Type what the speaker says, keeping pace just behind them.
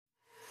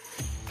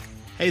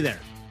Hey there.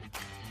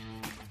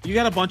 You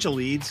got a bunch of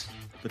leads,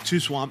 but too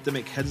swamped to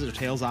make heads or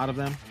tails out of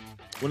them?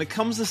 When it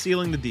comes to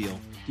sealing the deal,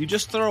 do you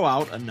just throw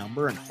out a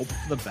number and hope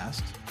for the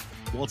best?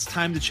 Well, it's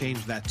time to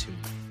change that tune.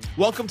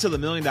 Welcome to the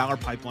 $1 Million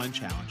Pipeline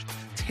Challenge,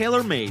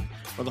 tailor-made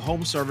for the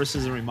home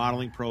services and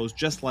remodeling pros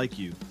just like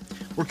you.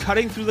 We're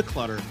cutting through the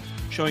clutter,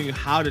 showing you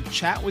how to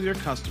chat with your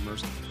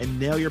customers and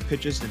nail your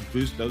pitches and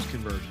boost those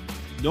conversions.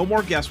 No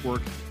more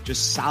guesswork,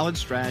 just solid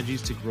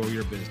strategies to grow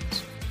your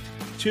business.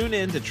 Tune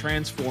in to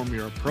transform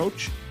your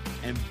approach,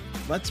 and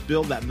let's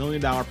build that $1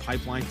 Million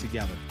Pipeline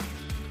together.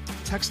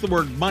 Text the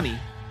word money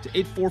to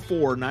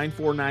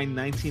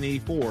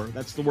 844-949-1984.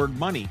 That's the word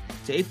money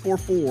to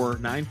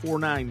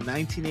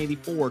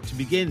 844-949-1984 to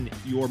begin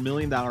your $1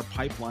 Million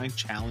Pipeline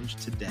Challenge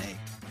today.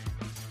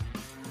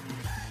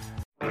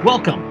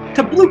 Welcome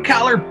to Blue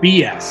Collar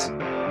BS,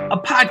 a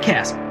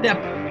podcast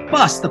that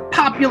busts the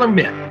popular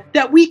myth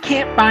that we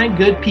can't find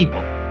good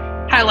people,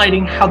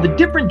 highlighting how the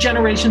different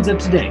generations of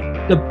today,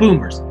 the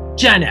boomers,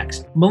 Gen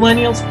X,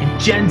 millennials,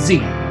 and Gen Z,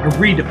 are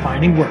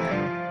redefining work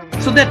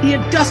so that the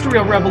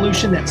industrial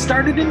revolution that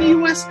started in the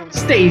U.S.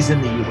 stays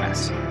in the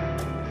U.S.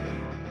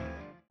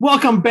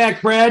 Welcome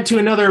back, Brad, to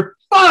another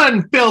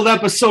fun-filled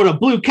episode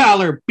of Blue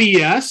Collar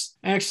BS.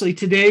 Actually,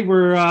 today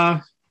we're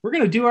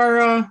going to do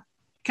our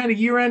kind of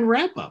year-end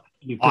wrap-up.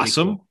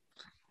 Awesome. Cool.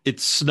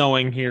 It's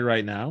snowing here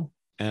right now.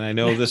 And I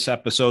know this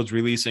episode's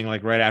releasing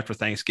like right after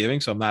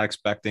Thanksgiving, so I'm not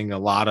expecting a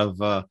lot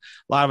of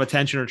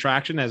attention or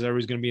traction, as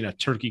everybody's going to be in a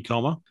turkey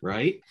coma.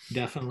 Right,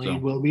 definitely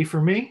will be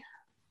for me.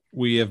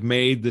 We have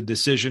made the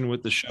decision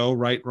with the show,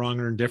 right, wrong,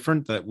 or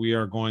indifferent, that we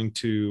are going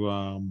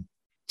to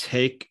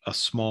take a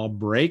small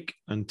break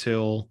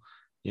until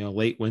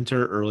late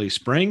winter, early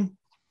spring,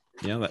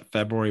 that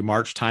February,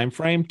 March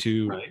timeframe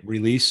to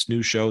release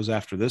new shows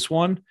after this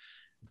one,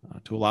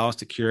 to allow us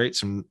to curate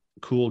some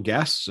cool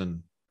guests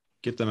and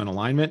get them in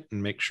alignment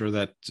and make sure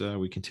that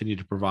we continue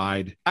to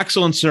provide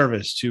excellent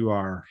service to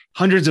our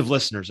hundreds of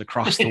listeners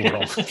across the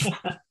world.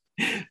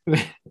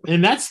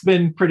 And that's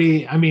been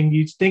pretty,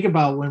 you think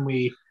about when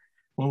we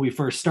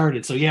first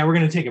started. So yeah, we're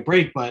going to take a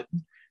break, but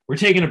we're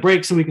taking a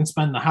break so we can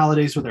spend the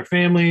holidays with our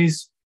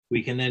families.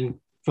 We can then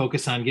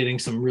focus on getting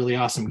some really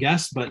awesome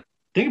guests. But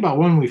think about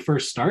when we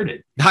first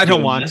started. I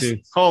don't want to.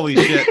 Holy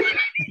shit.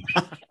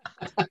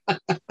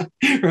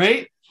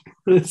 Right?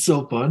 It's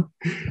so fun.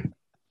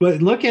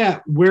 But look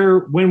at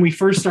when we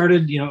first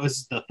started, it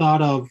was the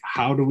thought of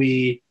how do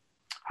we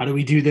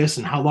do this,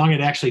 and how long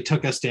it actually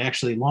took us to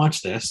actually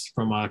launch this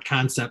from a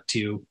concept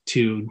to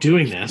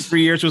doing this.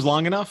 3 years was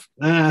long enough?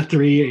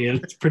 3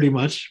 years, it's pretty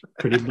about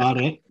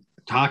it.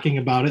 Talking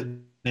about it,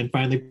 and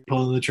finally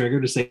pulling the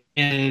trigger to say,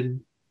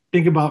 and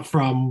think about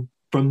from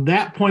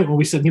that point when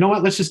we said, you know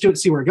what, let's just do it,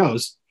 see where it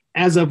goes.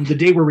 As of the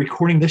day we're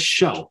recording this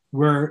show,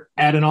 we're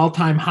at an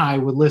all-time high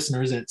with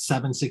listeners at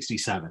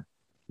 767.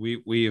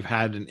 We've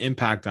had an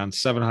impact on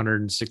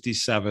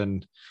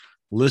 767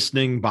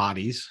 listening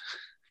bodies.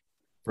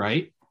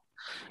 Right.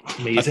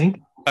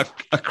 Amazing.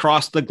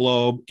 Across the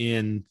globe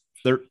in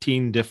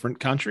 13 different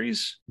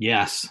countries.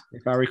 Yes.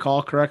 If I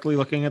recall correctly,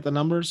 looking at the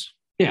numbers.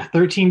 Yeah,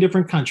 13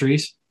 different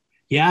countries.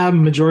 Yeah,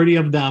 majority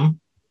of them.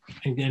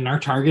 And our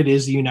target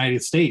is the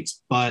United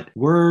States. But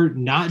we're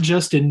not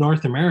just in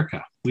North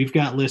America. We've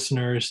got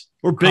listeners.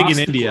 We're big in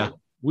India. Globe.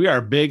 We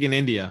are big in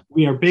India.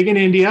 We are big in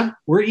India.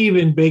 We're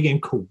even big in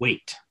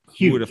Kuwait.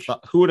 Huge.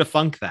 Who would have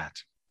funked that?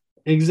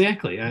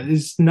 Exactly.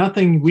 It's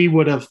nothing we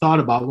would have thought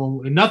about,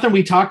 nothing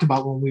we talked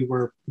about when we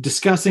were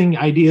discussing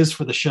ideas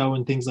for the show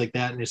and things like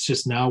that. And it's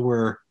just now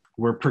we're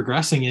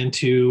progressing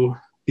into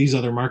these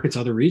other markets,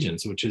 other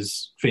regions, which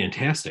is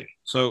fantastic.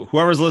 So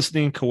whoever's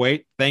listening in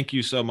Kuwait, thank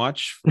you so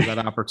much for that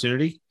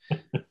opportunity.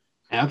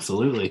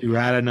 Absolutely. To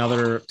add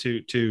another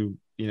to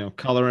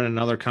color in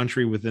another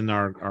country within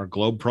our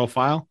globe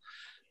profile.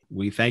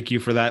 We thank you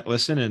for that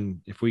listen.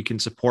 And if we can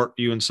support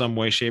you in some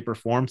way, shape, or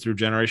form through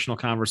generational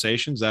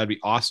conversations, that'd be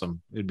awesome.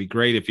 It'd be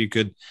great if you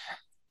could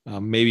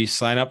maybe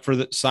sign up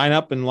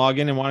and log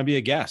in and want to be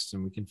a guest,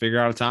 and we can figure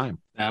out a time.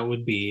 That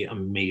would be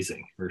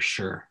amazing for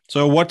sure.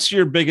 So what's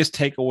your biggest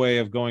takeaway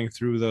of going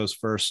through those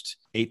first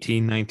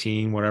 18,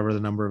 19, whatever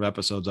the number of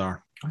episodes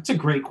are? That's a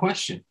great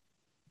question.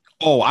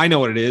 Oh, I know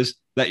what it is.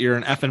 That you're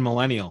an effing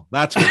millennial.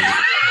 That's what it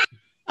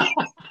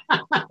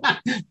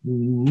is.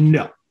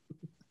 No.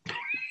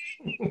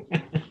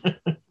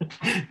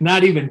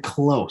 Not even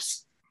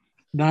close.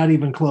 Not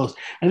even close.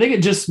 I think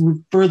it just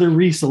further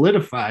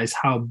re-solidifies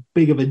how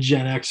big of a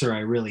Gen Xer I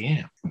really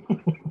am.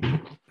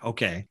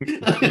 Okay.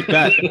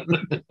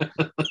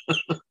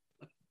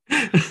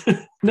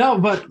 No,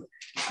 but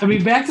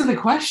back to the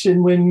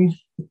question, when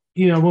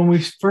we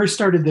first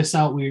started this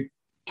out, we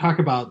talk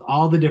about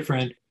all the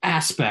different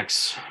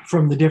aspects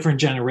from the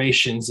different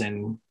generations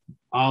and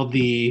all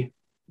the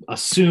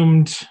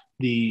assumed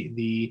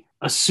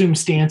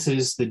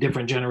stances the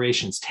different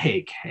generations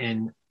take.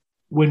 And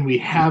when we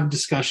have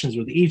discussions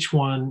with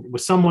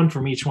someone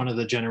from each one of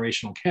the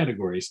generational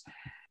categories,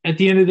 at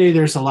the end of the day,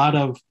 there's a lot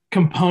of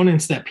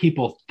components that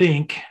people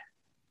think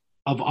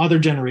of other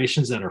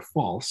generations that are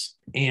false.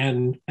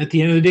 And at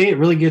the end of the day, it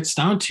really gets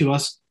down to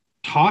us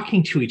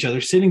talking to each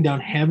other, sitting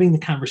down, having the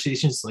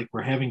conversations like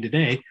we're having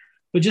today,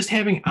 but just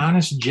having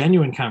honest,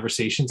 genuine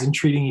conversations and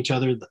treating each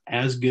other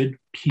as good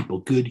people,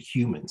 good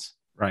humans.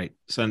 Right.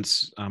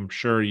 Since I'm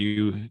sure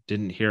you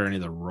didn't hear any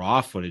of the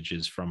raw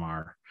footages from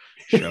our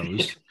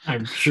shows.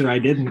 I'm sure I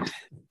didn't.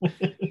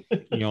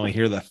 You only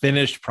hear the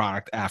finished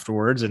product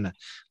afterwards, and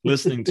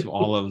listening to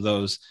all of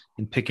those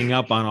and picking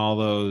up on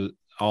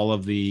all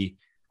of the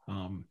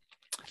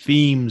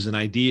themes and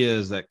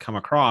ideas that come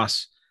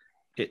across.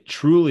 It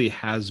truly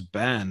has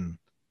been,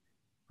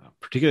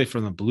 particularly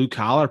from the blue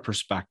collar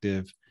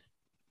perspective,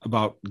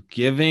 about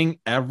giving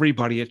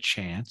everybody a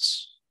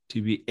chance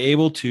to be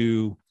able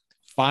to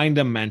find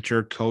a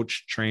mentor,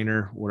 coach,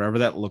 trainer, whatever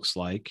that looks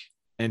like,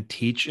 and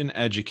teach and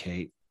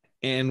educate.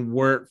 And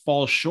where it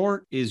falls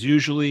short is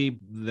usually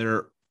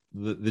the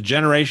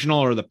generational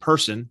or the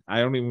person. I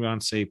don't even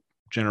want to say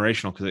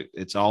generational because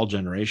it's all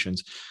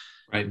generations.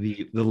 Right.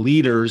 The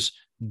leaders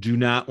do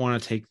not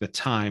want to take the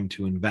time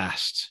to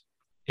invest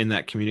in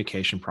that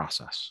communication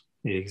process.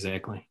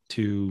 Exactly.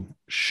 To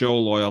show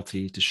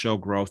loyalty, to show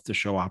growth, to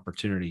show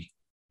opportunity.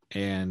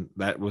 And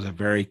that was a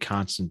very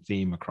constant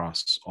theme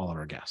across all of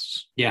our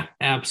guests. Yeah,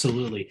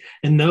 absolutely.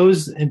 And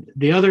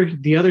the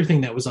other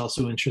thing that was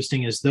also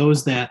interesting is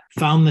those that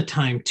found the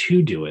time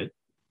to do it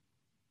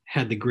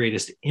had the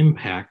greatest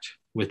impact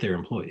with their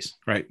employees.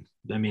 Right.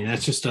 I mean,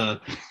 it's just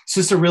a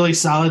really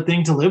solid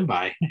thing to live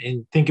by.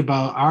 And think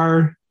about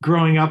our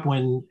growing up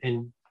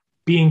and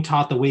being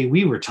taught the way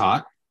we were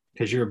taught,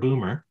 because you're a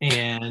boomer,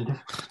 and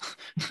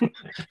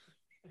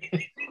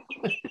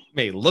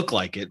may look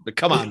like it, but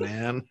come on,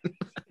 man.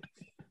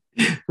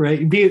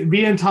 Right.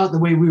 Being taught the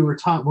way we were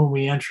taught when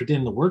we entered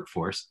in the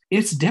workforce,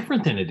 it's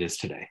different than it is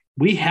today.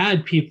 We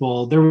had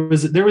people, there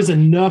was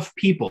enough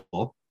people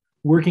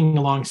working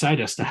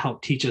alongside us to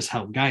help teach us,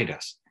 help guide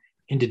us.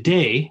 And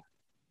today,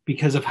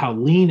 because of how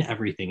lean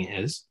everything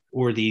is,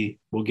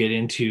 we'll get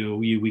into,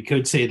 we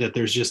could say that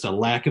there's just a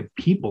lack of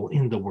people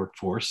in the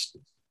workforce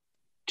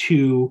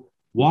to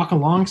walk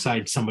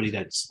alongside somebody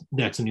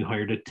that's a new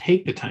hire, to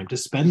take the time, to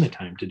spend the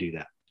time to do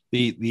that.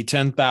 The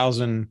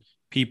 10,000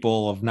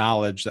 people of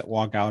knowledge that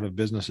walk out of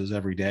businesses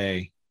every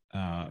day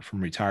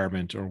from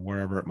retirement or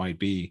wherever it might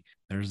be,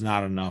 there's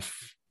not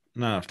enough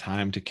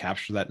time to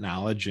capture that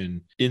knowledge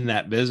and in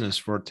that business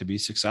for it to be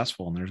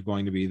successful. And there's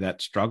going to be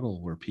that struggle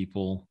where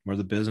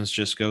the business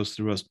just goes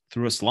through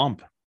a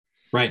slump.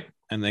 Right.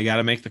 And they got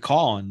to make the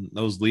call. And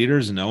those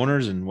leaders and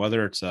owners, and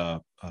whether it's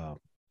a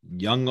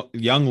young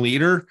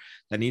leader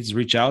that needs to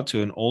reach out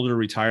to an older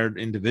retired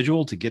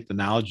individual to get the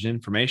knowledge and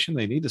information,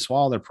 they need to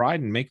swallow their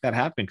pride and make that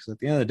happen. Because at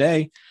the end of the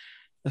day,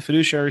 the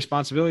fiduciary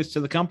responsibility is to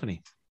the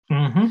company,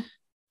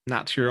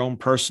 not to your own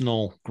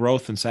personal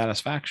growth and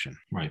satisfaction.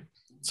 Right.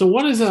 So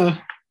what is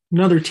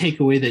another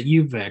takeaway that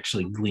you've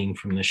actually gleaned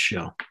from this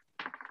show?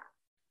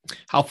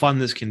 How fun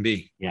this can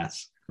be.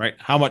 Yes. Right.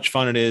 How much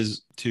fun it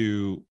is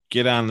to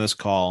get on this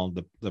call,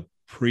 the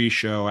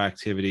pre-show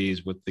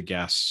activities with the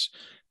guests,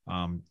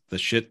 the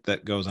shit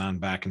that goes on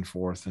back and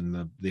forth,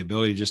 and the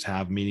ability to just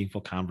have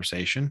meaningful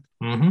conversation.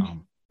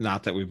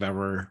 Not that we've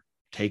ever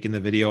taken the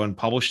video and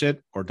published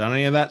it or done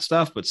any of that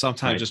stuff, but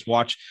sometimes just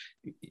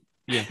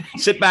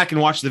sit back and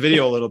watch the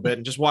video a little bit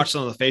and just watch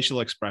some of the facial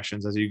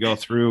expressions as you go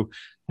through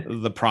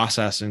the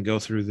process and go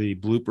through the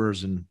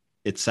bloopers and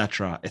et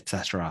cetera.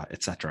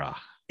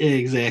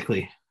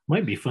 Exactly.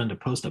 Might be fun to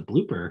post a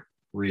blooper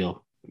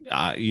reel.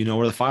 You know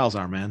where the files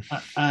are, man.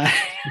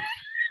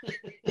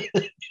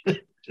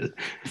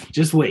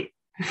 Just wait.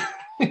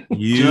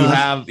 You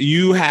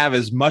have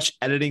as much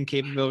editing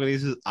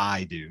capabilities as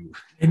I do.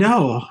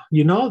 No,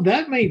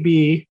 that might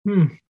be.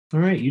 All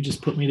right, you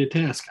just put me to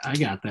task. I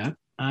got that.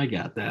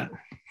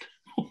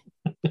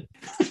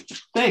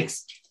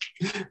 Thanks.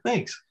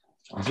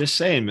 I'm just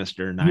saying,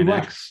 Mr.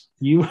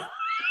 9X.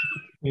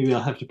 Maybe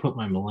I'll have to put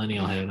my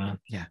millennial hat on.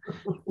 Yeah,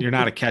 you're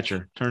not a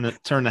catcher.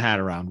 Turn the hat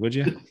around, would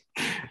you?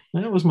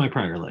 That was my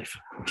prior life.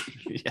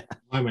 Yeah.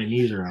 Why my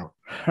knees are out.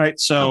 All right.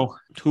 So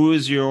who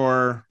is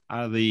your,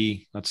 out of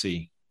the, let's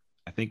see,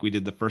 I think we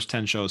did the first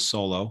 10 shows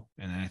solo,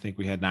 and I think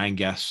we had 9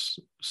 guests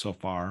so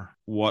far.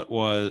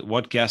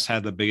 What guests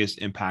had the biggest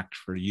impact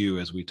for you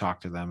as we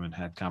talked to them and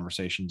had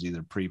conversations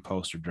either pre,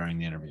 post, or during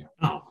the interview?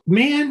 Oh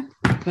man,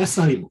 that's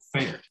not even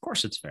fair. Of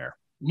course it's fair.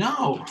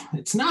 No,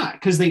 it's not,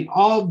 because they've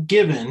all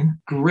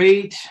given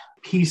great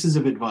pieces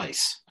of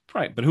advice.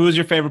 Right. But who is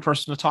your favorite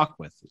person to talk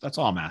with? That's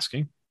all I'm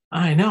asking.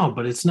 I know,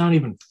 but it's not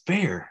even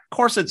fair. Of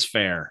course it's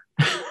fair.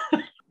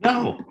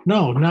 No,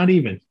 not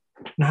even.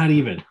 I'm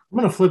going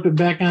to flip it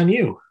back on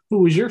you. Who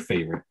was your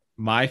favorite?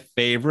 My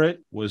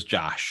favorite was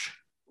Josh.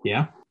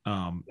 Yeah.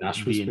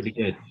 Josh was pretty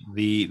good.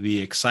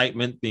 The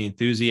excitement, the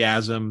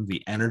enthusiasm,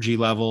 the energy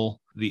level,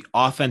 the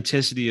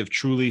authenticity of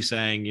truly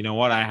saying, you know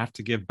what, I have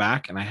to give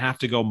back, and I have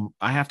to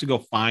go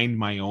find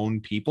my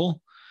own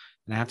people,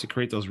 and I have to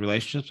create those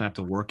relationships, and I have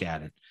to work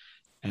at it.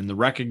 And the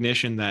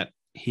recognition that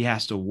he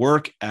has to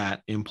work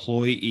at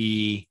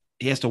he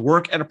has to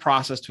work at a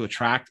process to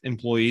attract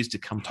employees to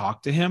come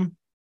talk to him.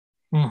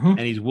 and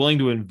he's willing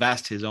to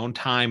invest his own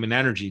time and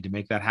energy to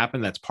make that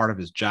happen, that's part of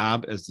his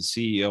job as the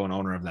CEO and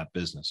owner of that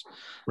business.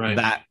 Right.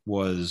 That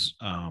was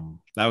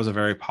a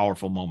very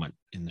powerful moment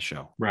in the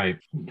show. Right.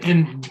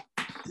 And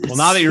well,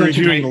 now that you're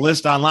reviewing the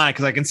list online,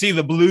 because I can see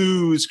the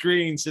blue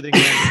screen sitting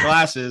in the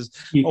glasses.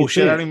 Oh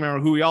shit, I don't even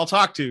remember who we all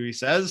talked to, he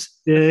says.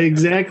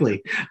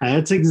 Exactly.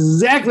 That's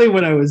exactly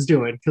what I was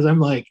doing, because I'm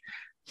like,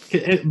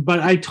 but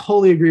I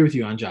totally agree with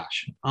you on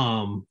Josh.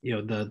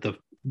 The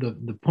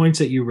points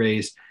that you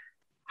raised,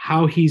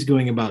 how he's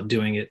going about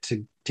doing it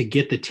to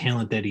get the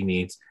talent that he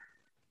needs,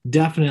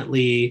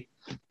 definitely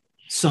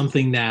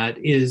something that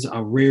is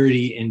a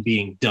rarity in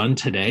being done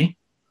today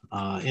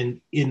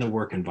in the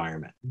work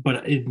environment.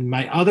 But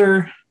my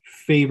other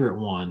favorite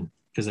one,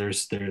 because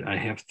I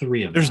have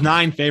three of them. There's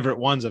 9 favorite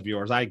ones of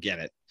yours. I get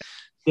it.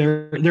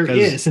 There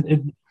is,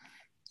 and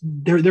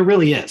there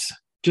really is.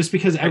 Just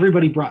because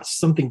everybody brought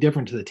something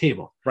different to the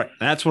table. Right.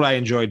 That's what I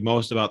enjoyed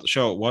most about the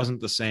show. It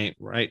wasn't the same,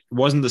 right? It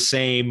wasn't the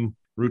same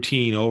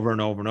routine over and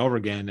over and over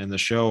again. And the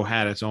show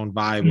had its own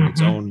vibe and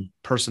its own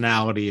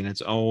personality and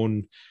its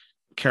own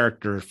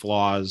character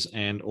flaws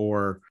and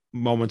or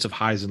moments of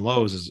highs and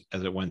lows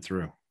as it went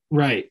through.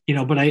 Right.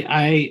 But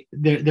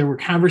there were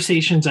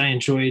conversations I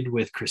enjoyed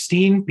with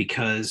Christine,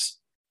 because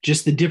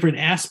just the different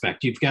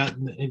aspect. You've got,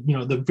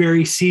 the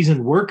very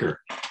seasoned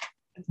worker.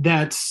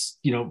 That's,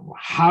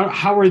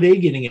 how are they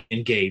getting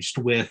engaged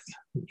with,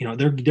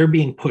 they're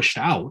being pushed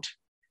out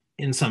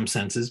in some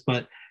senses,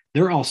 but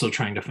they're also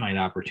trying to find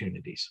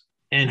opportunities,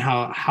 and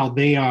how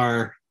they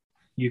are,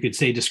 you could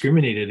say,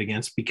 discriminated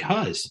against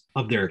because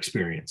of their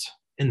experience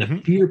and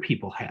the fear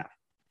people have.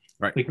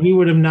 Right. Like, we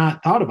would have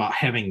not thought about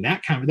having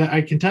that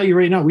I can tell you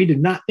right now, we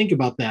did not think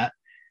about that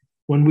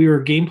when we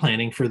were game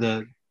planning for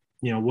the,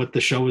 what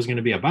the show was going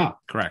to be about.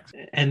 Correct.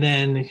 And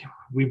then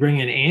we bring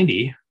in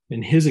Andy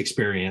and his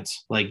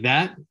experience like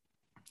that.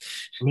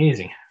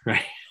 Amazing.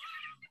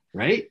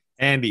 Right.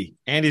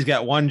 Andy's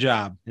got one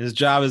job. His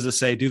job is to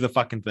say, do the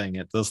fucking thing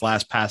at this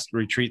past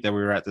retreat that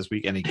we were at this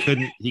week. And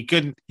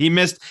he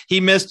missed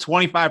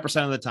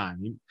 25% of the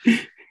time.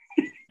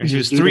 He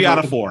was 3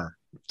 out of 4.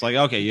 It's like,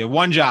 okay, you have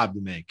one job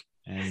to make.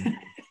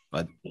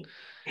 But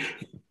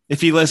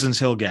if he listens,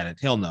 he'll get it.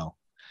 He'll know.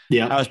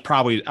 Yeah. I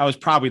was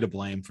probably to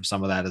blame for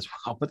some of that as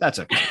well, but that's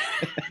okay.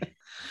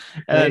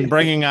 And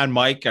bringing on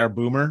Mike, our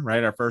boomer,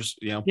 right? Our first,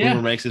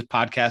 boomer makes his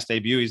podcast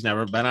debut. He's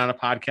never been on a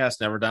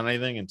podcast, never done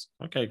anything. And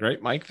okay,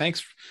 great, Mike.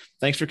 Thanks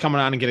for coming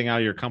on and getting out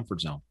of your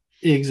comfort zone.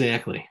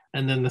 Exactly.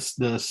 And then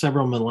the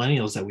several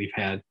millennials that we've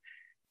had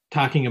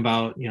talking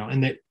about,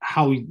 and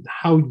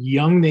how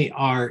young they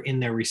are in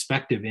their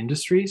respective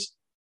industries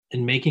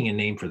and making a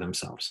name for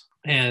themselves.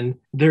 And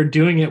they're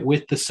doing it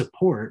with the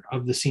support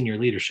of the senior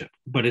leadership,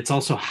 but it's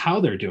also how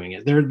they're doing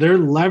it. They're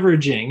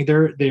leveraging,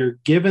 they're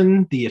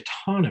given the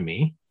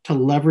autonomy to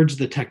leverage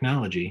the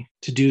technology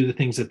to do the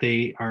things that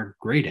they are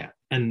great at,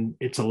 and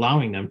it's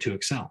allowing them to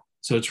excel.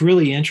 So it's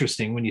really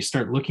interesting when you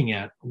start looking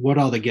at what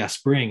all the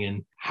guests bring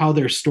and how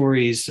their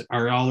stories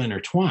are all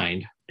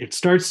intertwined. It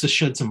starts to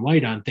shed some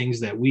light on things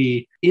that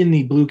we in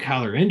the blue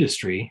collar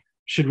industry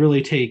should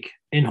really take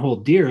and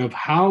hold dear, of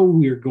how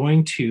we're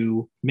going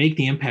to make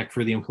the impact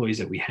for the employees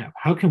that we have.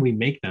 How can we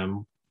make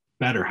them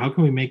better? How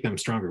can we make them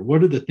stronger?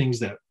 What are the things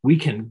that we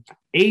can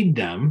aid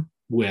them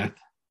with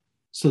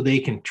so they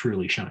can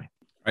truly shine?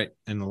 Right.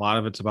 And a lot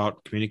of it's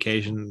about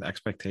communication,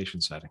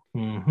 expectation setting,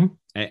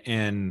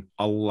 and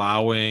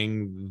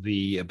allowing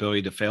the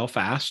ability to fail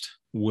fast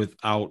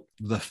without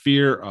the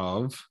fear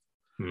of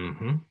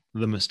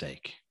the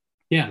mistake.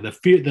 Yeah.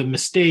 The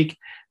mistake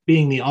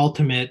being the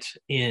ultimate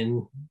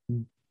in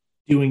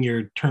doing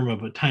your time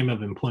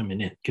of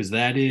employment in, because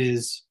that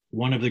is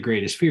one of the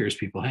greatest fears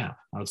people have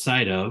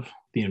outside of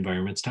the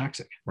environment's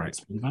toxic. Right.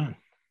 Let's move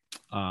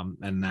on.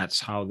 And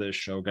that's how this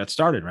show got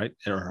started, right?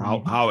 Or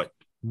how it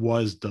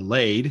was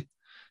delayed.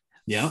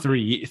 Yeah.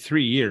 3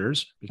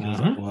 years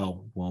because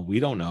well, we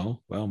don't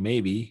know. Well,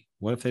 maybe.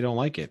 What if they don't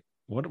like it?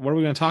 What are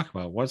we going to talk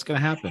about? What's going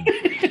to happen?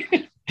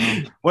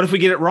 What if we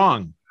get it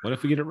wrong? What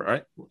if we get it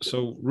right?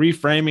 So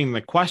reframing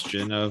the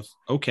question of,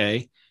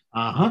 okay,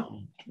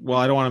 well,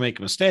 I don't want to make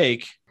a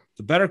mistake.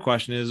 The better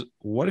question is,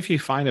 what if you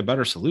find a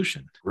better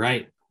solution?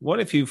 Right. What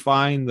if you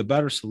find the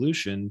better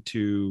solution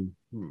to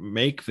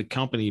make the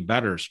company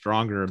better,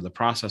 stronger, the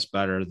process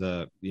better,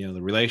 the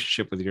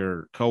relationship with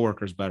your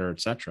coworkers better,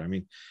 et cetera? I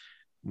mean,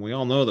 we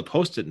all know the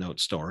Post-it note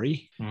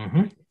story,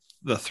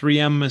 the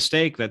 3M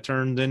mistake that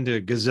turned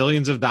into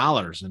gazillions of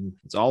dollars, and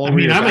it's all over.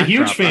 I'm a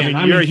huge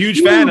fan. You're a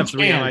huge fan of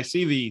 3M. I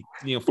see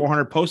the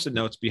 400 Post-it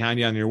notes behind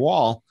you on your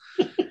wall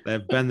that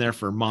have been there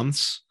for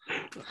months.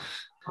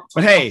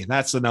 But hey,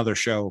 that's another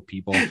show,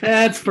 people.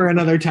 That's for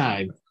another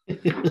time.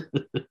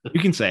 You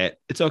can say it.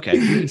 It's okay.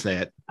 You can say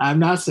it. I'm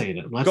not saying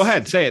it. Go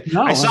ahead. Say it.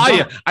 No, I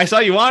saw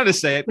you wanted to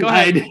say it. Go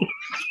ahead.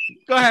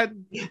 Go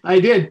ahead. I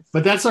did,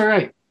 but that's all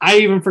right. I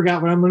even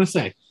forgot what I'm going to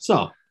say.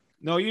 So.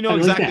 No, you know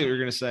exactly what you're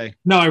going to say.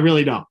 No, I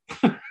really don't.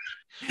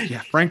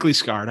 Yeah, frankly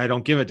scarred. I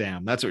don't give a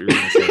damn. That's what you're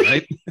going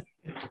to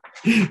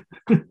say,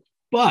 right?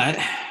 But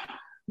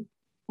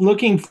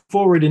looking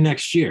forward to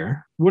next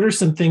year, what are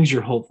some things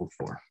you're hopeful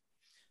for?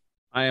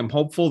 I am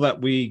hopeful that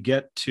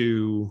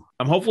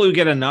hopefully we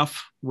get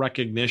enough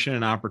recognition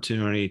and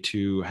opportunity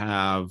to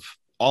have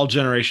all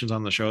generations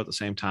on the show at the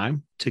same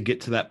time to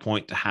get to that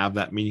point, to have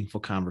that meaningful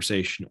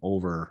conversation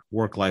over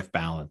work-life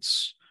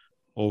balance,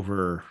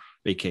 over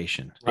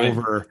vacation,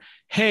 over,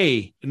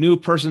 hey, a new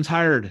person's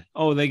hired.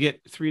 Oh, they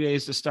get 3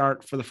 days to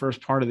start for the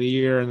first part of the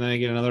year, and then they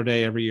get another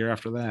day every year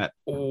after that.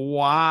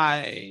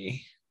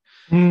 Why?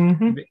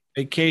 Mm-hmm.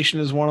 Vacation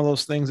is one of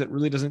those things that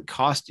really doesn't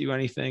cost you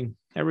anything.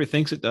 Everybody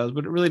thinks it does,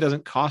 but it really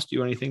doesn't cost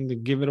you anything to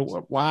give it a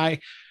why.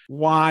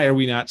 Why are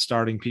we not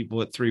starting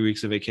people at 3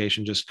 weeks of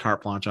vacation just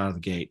carte blanche out of the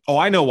gate? Oh,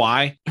 I know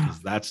why. Because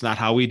that's not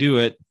how we do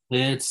it.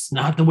 It's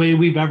not the way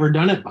we've ever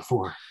done it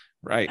before.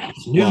 Right.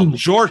 Well,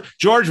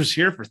 George was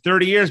here for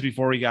 30 years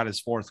before he got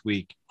his 4th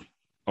week.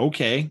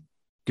 Okay.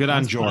 Good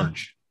on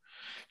George.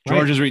 Fun.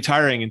 George is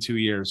retiring in 2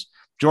 years.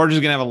 George is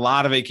going to have a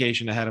lot of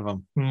vacation ahead of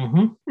him.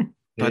 Mm-hmm.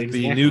 But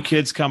the new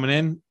kids coming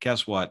in,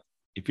 guess what?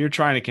 If you're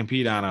trying to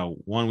compete on a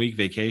 1 week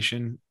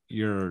vacation,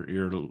 you're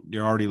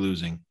already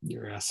losing.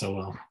 You're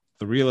SOL.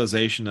 The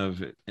realization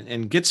of it,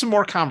 and get some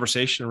more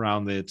conversation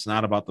around that. It's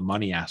not about the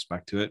money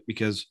aspect to it,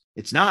 because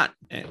it's not.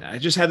 And I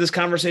just had this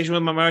conversation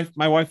with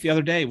my wife the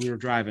other day. We were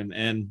driving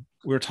and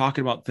we were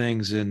talking about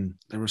things, and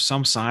there was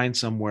some sign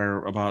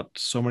somewhere about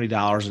so many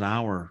dollars an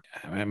hour.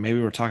 Maybe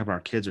we were talking about our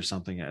kids or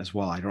something as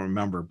well. I don't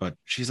remember, but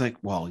she's like,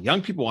 well,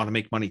 young people want to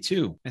make money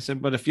too. I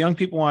said, but if young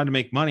people wanted to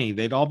make money,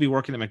 they'd all be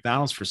working at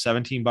McDonald's for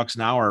 $17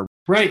 an hour.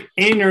 Right.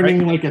 And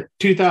earning like a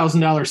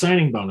 $2,000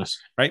 signing bonus.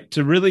 Right.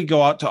 To really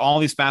go out to all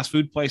these fast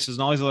food places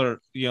and all these other,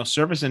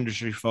 service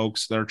industry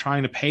folks that are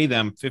trying to pay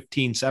them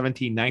 $15,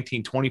 $17,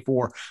 $19,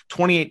 $24,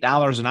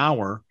 $28 an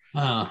hour.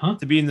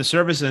 To be in the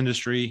service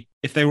industry.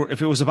 If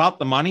it was about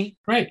the money,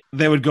 right,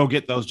 they would go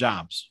get those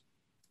jobs.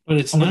 But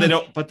it's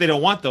not. But they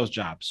don't want those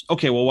jobs.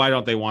 Okay, well, why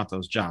don't they want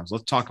those jobs?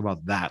 Let's talk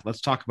about that. Let's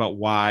talk about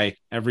why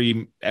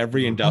every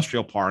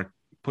industrial park,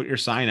 put your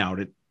sign out.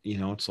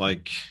 It's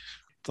like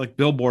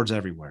billboards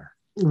everywhere.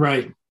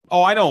 Right.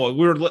 Oh, I know.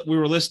 We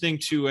were listening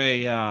to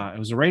it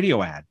was a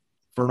radio ad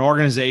for an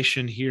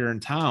organization here in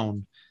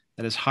town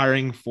that is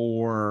hiring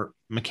for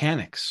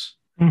mechanics.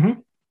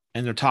 Mm-hmm.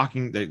 And they're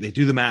talking, they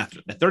do the math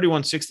at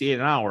 $31.68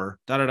 an hour,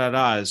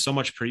 is so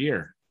much per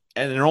year.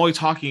 And they're only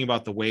talking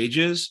about the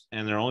wages,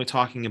 and they're only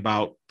talking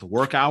about the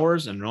work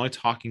hours, and they're only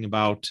talking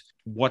about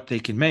what they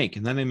can make.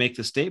 And then they make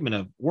the statement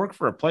of work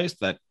for a place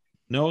that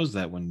knows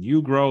that when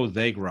you grow,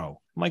 they grow.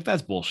 I'm like,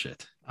 that's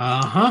bullshit.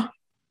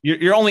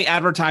 You're only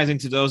advertising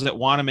to those that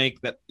want to make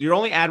that. You're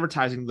only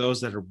advertising those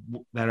that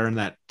are in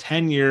that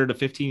 10-year to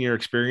 15-year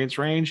experience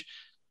range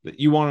that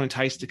you want to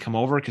entice to come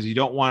over, because you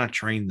don't want to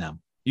train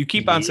them. You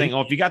keep on saying,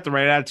 oh, if you got the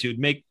right attitude,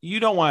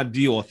 you don't want to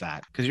deal with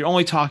that, because you're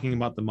only talking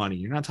about the money.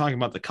 You're not talking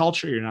about the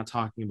culture. You're not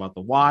talking about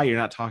the why. You're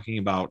not talking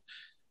about,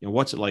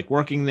 what's it like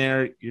working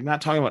there. You're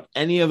not talking about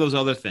any of those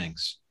other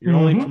things. You're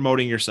only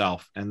promoting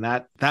yourself. And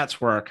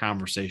that's where our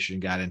conversation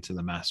got into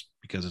the mess,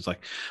 because it's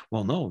like,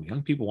 well, no,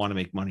 young people want to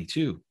make money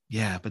too.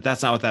 Yeah, but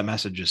that's not what that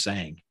message is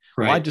saying.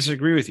 Right. Well, I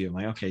disagree with you. I'm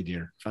like, okay,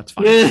 dear, that's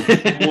fine.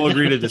 We'll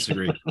agree to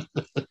disagree.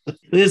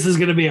 This is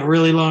going to be a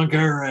really long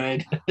car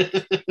ride.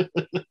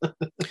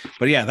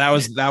 But yeah, that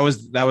was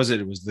it.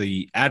 It was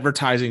the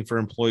advertising for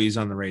employees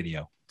on the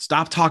radio.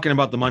 Stop talking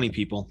about the money,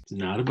 people. It's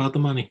not about the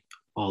money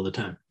all the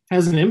time.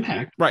 Has an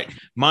impact. Right.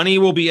 Money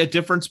will be a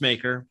difference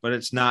maker, but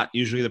it's not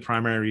usually the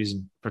primary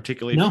reason,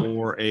 particularly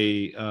for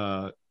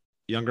a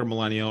younger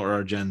millennial or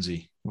a Gen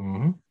Z.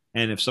 Mm-hmm.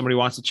 And if somebody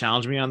wants to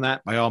challenge me on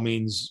that, by all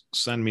means,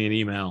 send me an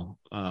email,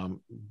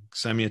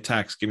 send me a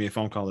text, give me a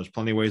phone call. There's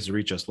plenty of ways to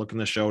reach us. Look in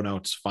the show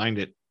notes, find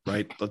it,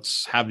 right?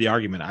 Let's have the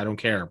argument. I don't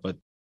care, but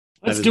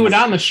let's do it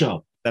on the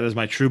show. That is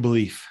my true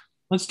belief.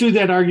 Let's do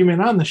that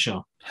argument on the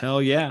show.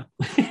 Hell yeah.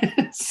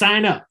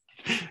 Sign up.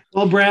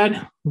 Well,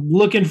 Brad,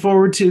 looking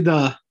forward to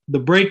the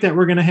break that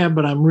we're going to have,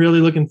 but I'm really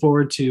looking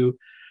forward to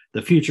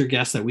the future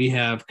guests that we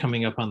have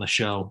coming up on the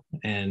show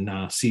and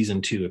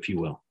season 2, if you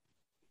will.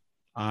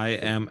 I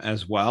am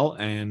as well.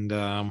 And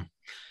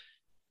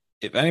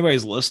if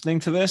anybody's listening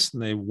to this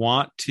and they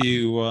want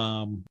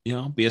to,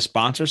 be a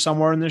sponsor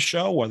somewhere in this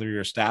show, whether you're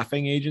a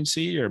staffing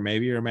agency or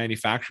maybe you're a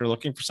manufacturer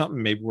looking for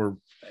something, maybe we're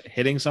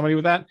hitting somebody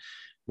with that,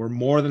 we're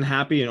more than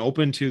happy and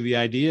open to the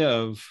idea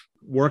of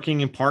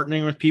working and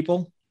partnering with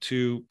people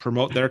to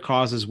promote their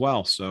cause as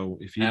well. So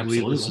if you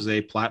believe this is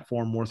a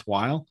platform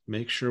worthwhile,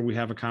 make sure we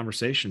have a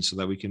conversation so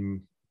that we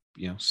can,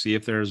 see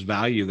if there's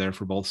value there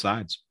for both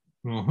sides.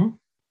 Mm-hmm.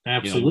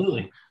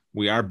 Absolutely.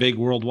 We are big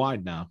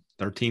worldwide now,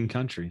 13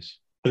 countries.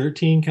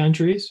 13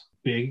 countries.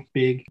 Big,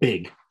 big,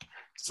 big.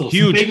 So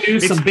huge. Some big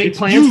news, some big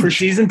plans for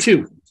season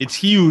 2. It's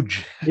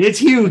huge. It's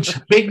huge.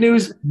 Big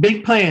news,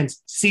 big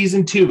plans,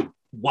 season 2.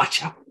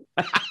 Watch out.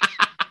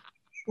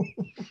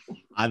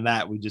 On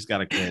that, we just got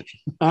to quit.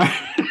 All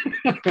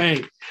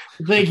right.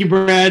 Thank you,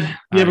 Brad.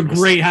 You have a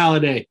great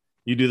holiday.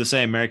 You do the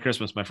same. Merry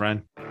Christmas, my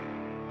friend.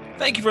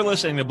 Thank you for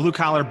listening to Blue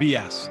Collar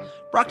BS,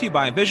 brought to you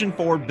by Vision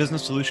Forward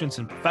Business Solutions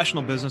and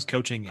Professional Business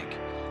Coaching,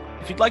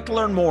 Inc. If you'd like to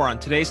learn more on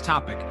today's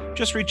topic,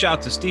 just reach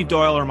out to Steve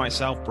Doyle or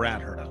myself,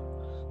 Brad Herta.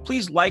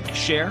 Please like,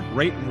 share,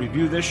 rate, and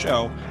review this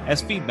show,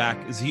 as feedback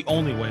is the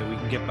only way we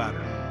can get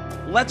better.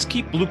 Let's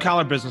keep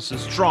blue-collar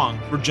businesses strong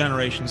for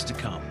generations to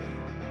come.